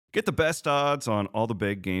Get the best odds on all the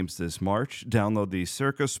big games this March. Download the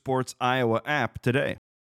Circa Sports Iowa app today.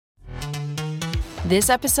 This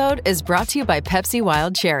episode is brought to you by Pepsi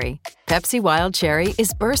Wild Cherry. Pepsi Wild Cherry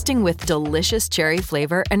is bursting with delicious cherry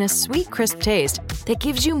flavor and a sweet, crisp taste that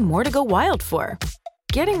gives you more to go wild for.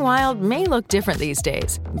 Getting wild may look different these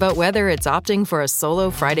days, but whether it's opting for a solo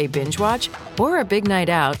Friday binge watch or a big night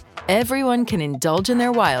out, everyone can indulge in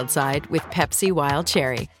their wild side with Pepsi Wild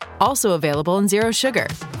Cherry. Also available in Zero Sugar.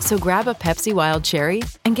 So grab a Pepsi Wild Cherry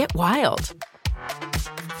and get wild.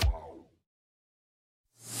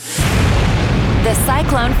 The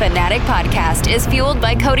Cyclone Fanatic podcast is fueled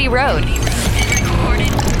by Cody Road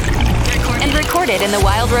and recorded in the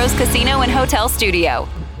Wild Rose Casino and Hotel Studio.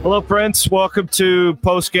 Hello, friends. Welcome to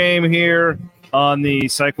postgame here on the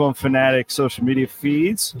Cyclone Fanatic social media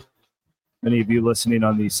feeds. Many of you listening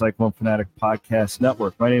on the Cyclone Fanatic podcast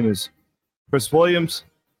network. My name is Chris Williams.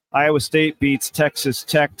 Iowa State beats Texas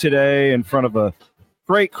Tech today in front of a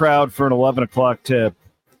great crowd for an 11 o'clock tip.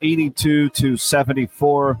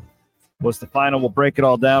 82-74 was the final. We'll break it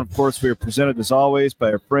all down. Of course, we are presented as always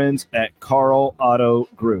by our friends at Carl Auto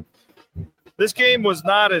Group. This game was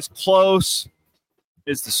not as close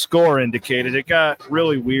as the score indicated. It got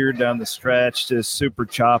really weird down the stretch, just super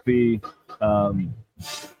choppy. Iowa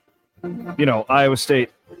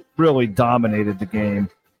State really dominated the game.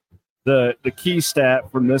 The key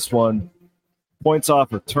stat from this one, points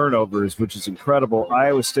off of turnovers, which is incredible.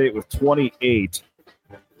 Iowa State with 28-0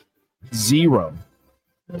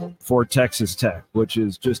 for Texas Tech, which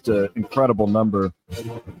is just an incredible number.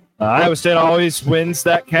 Iowa State always wins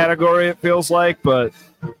that category, it feels like, but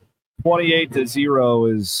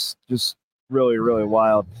 28-0 is just really, really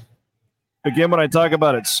wild. Again, when I talk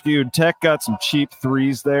about it skewed, Tech got some cheap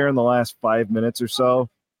threes there in the last 5 minutes or so.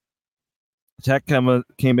 Tech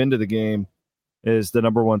came into the game as the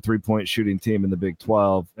number one three-point shooting team in the Big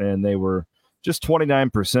 12, and they were just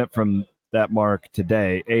 29% from that mark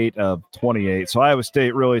today, 8 of 28. So Iowa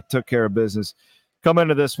State really took care of business. Come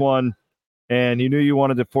into this one, and you knew you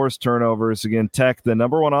wanted to force turnovers. Again, Tech, the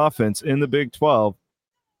number one offense in the Big 12,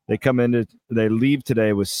 they leave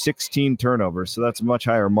today with 16 turnovers, so that's a much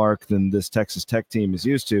higher mark than this Texas Tech team is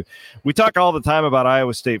used to. We talk all the time about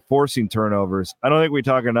Iowa State forcing turnovers. I don't think we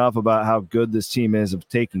talk enough about how good this team is of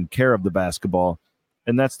taking care of the basketball,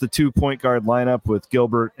 and that's the 2-point guard lineup with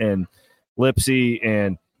Gilbert and Lipsy,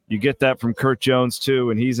 and you get that from Kurt Jones too,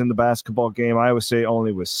 and he's in the basketball game. Iowa State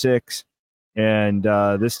only was 6, and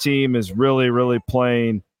this team is really, really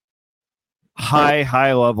playing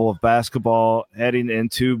high level of basketball heading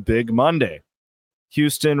into Big Monday.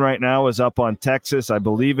 Houston right now is up on Texas. I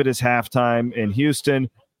believe it is halftime in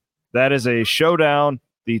Houston. That is a showdown.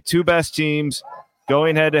 The two best teams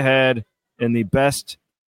going head-to-head in the best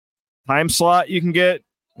time slot you can get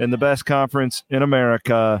in the best conference in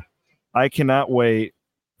America. I cannot wait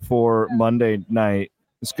for Monday night.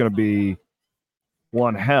 It's going to be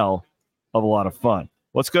one hell of a lot of fun.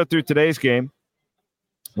 Let's go through today's game.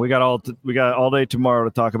 We got all day tomorrow to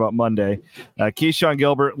talk about Monday. Keyshawn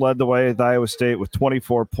Gilbert led the way at Iowa State with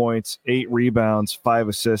 24 points, 8 rebounds, 5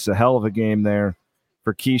 assists. A hell of a game there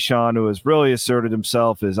for Keyshawn, who has really asserted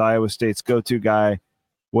himself as Iowa State's go-to guy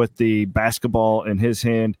with the basketball in his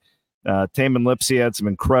hand. Tamin Lipsy had some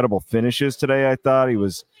incredible finishes today, I thought. He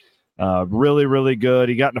was really, really good.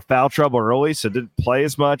 He got into foul trouble early, so didn't play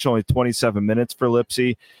as much, only 27 minutes for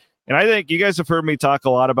Lipsy. And I think you guys have heard me talk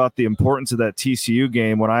a lot about the importance of that TCU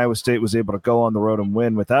game when Iowa State was able to go on the road and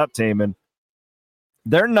win without Tamin.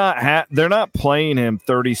 They're not playing him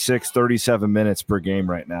 36, 37 minutes per game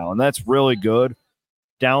right now, and that's really good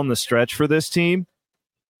down the stretch for this team.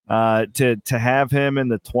 To have him in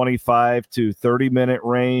the 25 to 30-minute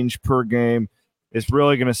range per game is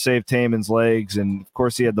really going to save Tamin's legs. And, of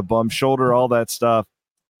course, he had the bum shoulder, all that stuff.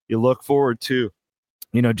 You look forward to,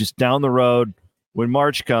 just down the road, when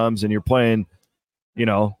March comes and you're playing,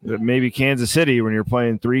 maybe Kansas City when you're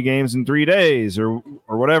playing 3 games in 3 days or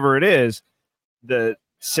whatever it is, the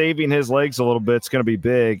saving his legs a little bit is going to be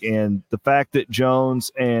big. And the fact that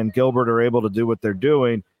Jones and Gilbert are able to do what they're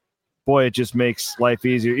doing, boy, it just makes life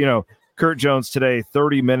easier. Kurt Jones today,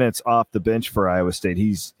 30 minutes off the bench for Iowa State.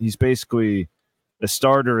 He's basically a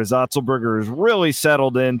starter as Otzelberger has really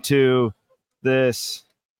settled into this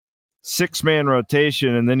 6-man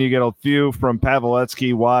rotation, and then you get a few from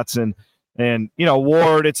Pavletsky, Watson, and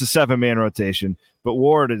Ward. It's a 7-man rotation, but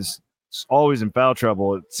Ward is always in foul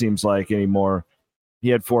trouble, it seems like, anymore. He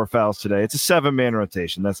had 4 fouls today. It's a 7-man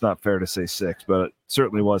rotation. That's not fair to say 6, but it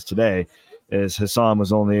certainly was today, as Hassan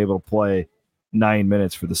was only able to play 9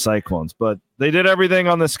 minutes for the Cyclones. But they did everything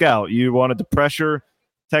on the scout. You wanted to pressure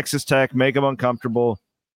Texas Tech, make them uncomfortable.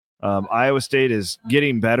 Iowa State is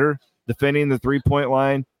getting better defending the three-point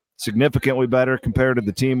line, significantly better compared to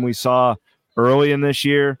the team we saw early in this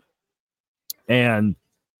year. And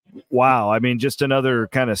wow, I mean, just another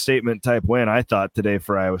kind of statement type win, I thought, today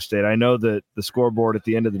for Iowa State. I know that the scoreboard at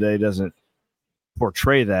the end of the day doesn't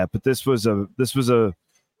portray that, but this was a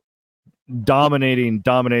dominating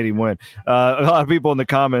win. A lot of people in the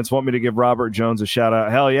comments want me to give Robert Jones a shout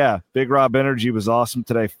out. Hell yeah. Big Rob Energy was awesome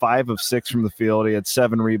today. 5 of 6 from the field. He had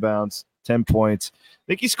 7 rebounds, 10 points. I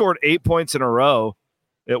think he scored 8 points in a row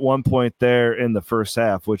at one point there in the first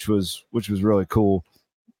half, which was really cool.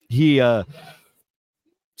 My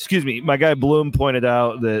guy Bloom pointed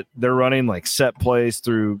out that they're running like set plays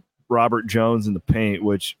through Robert Jones in the paint,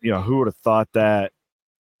 which, who would have thought that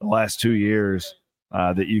the last 2 years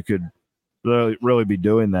that you could really be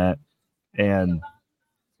doing that. And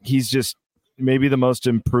he's just maybe the most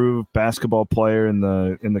improved basketball player in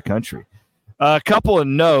the country. A couple of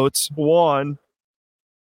notes. One,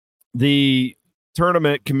 the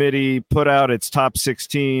tournament committee put out its top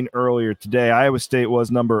 16 earlier today. Iowa State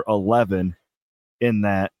was number 11 in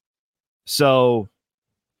that. So,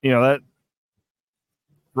 that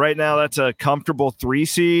right now that's a comfortable 3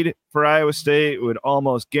 seed for Iowa State. It would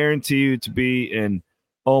almost guarantee you to be in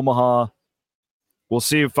Omaha. We'll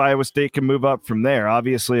see if Iowa State can move up from there.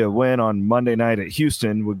 Obviously, a win on Monday night at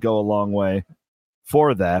Houston would go a long way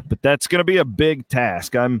for that, but that's going to be a big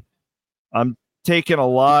task. I'm taking a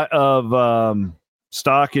lot of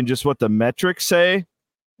stock in just what the metrics say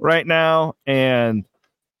right now, and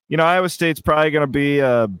Iowa State's probably going to be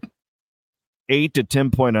a 8 to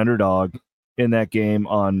 10 point underdog in that game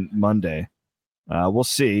on Monday. We'll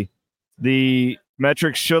see. The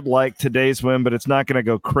metrics should like today's win, but it's not going to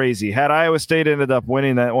go crazy. Had Iowa State ended up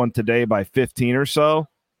winning that one today by 15 or so,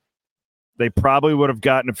 they probably would have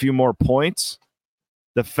gotten a few more points.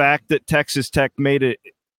 The fact that Texas Tech made it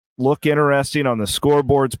look interesting on the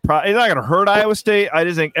scoreboards, it's not going to hurt Iowa State. I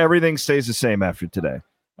just think everything stays the same after today.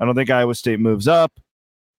 I don't think Iowa State moves up.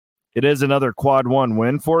 It is another quad 1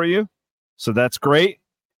 win for you, so that's great.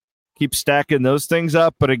 Keep stacking those things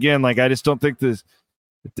up. But again, I just don't think this.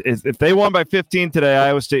 If they won by 15 today,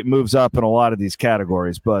 Iowa State moves up in a lot of these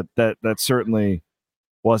categories. But that certainly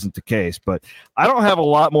wasn't the case. But I don't have a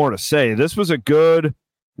lot more to say. This was a good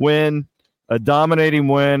win, a dominating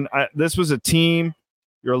win. This was a team.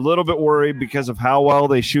 You're a little bit worried because of how well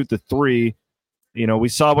they shoot the 3. We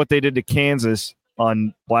saw what they did to Kansas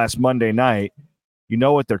on last Monday night. You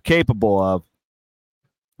know what they're capable of.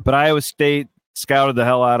 But Iowa State scouted the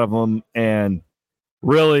hell out of them and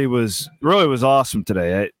really was awesome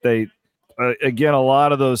today. They again, a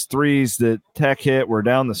lot of those threes that Tech hit were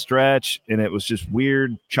down the stretch, and it was just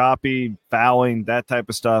weird, choppy, fouling, that type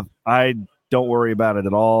of stuff. I don't worry about it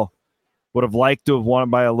at all. Would have liked to have won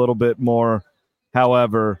by a little bit more.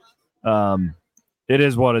 However, it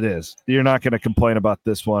is what it is. You're not going to complain about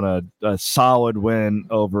this one. A solid win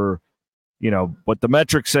over, what the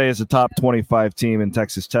metrics say is a top 25 team in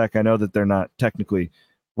Texas Tech. I know that they're not technically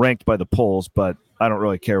ranked by the polls, but I don't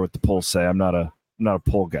really care what the polls say. I'm not a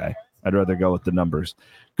poll guy. I'd rather go with the numbers.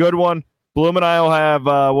 Good one. Bloom and I will have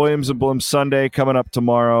Williams and Bloom Sunday coming up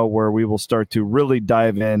tomorrow, where we will start to really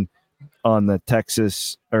dive in on the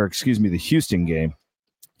Houston game.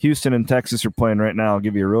 Houston and Texas are playing right now. I'll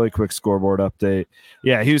give you a really quick scoreboard update.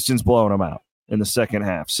 Yeah, Houston's blowing them out in the second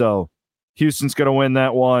half. So Houston's going to win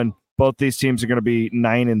that one. Both these teams are going to be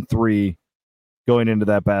 9-3 going into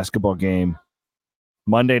that basketball game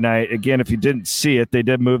Monday night. Again, if you didn't see it, they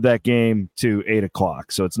did move that game to 8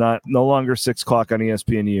 o'clock. So it's no longer 6 o'clock on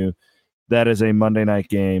ESPNU. That is a Monday night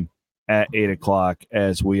game at 8 o'clock,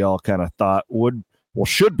 as we all kind of thought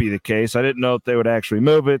should be the case. I didn't know if they would actually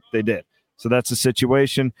move it. They did. So that's the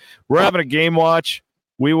situation. We're having a game watch.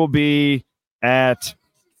 We will be at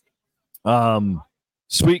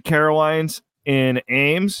Sweet Caroline's in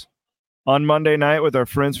Ames on Monday night with our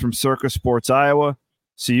friends from Circa Sports Iowa.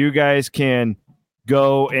 So you guys can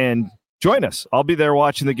go and join us. I'll be there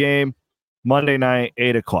watching the game Monday night,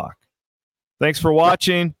 8 o'clock. Thanks for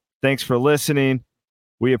watching. Thanks for listening.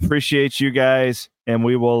 We appreciate you guys, and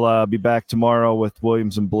we will be back tomorrow with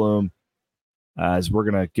Williams and Bloom as we're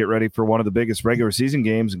going to get ready for one of the biggest regular season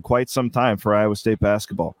games in quite some time for Iowa State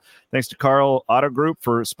basketball. Thanks to Carl Auto Group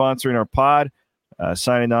for sponsoring our pod.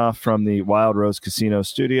 Signing off from the Wild Rose Casino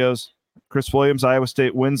Studios. Chris Williams, Iowa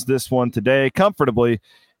State wins this one today comfortably,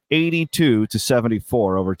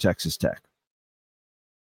 82-74 over Texas Tech.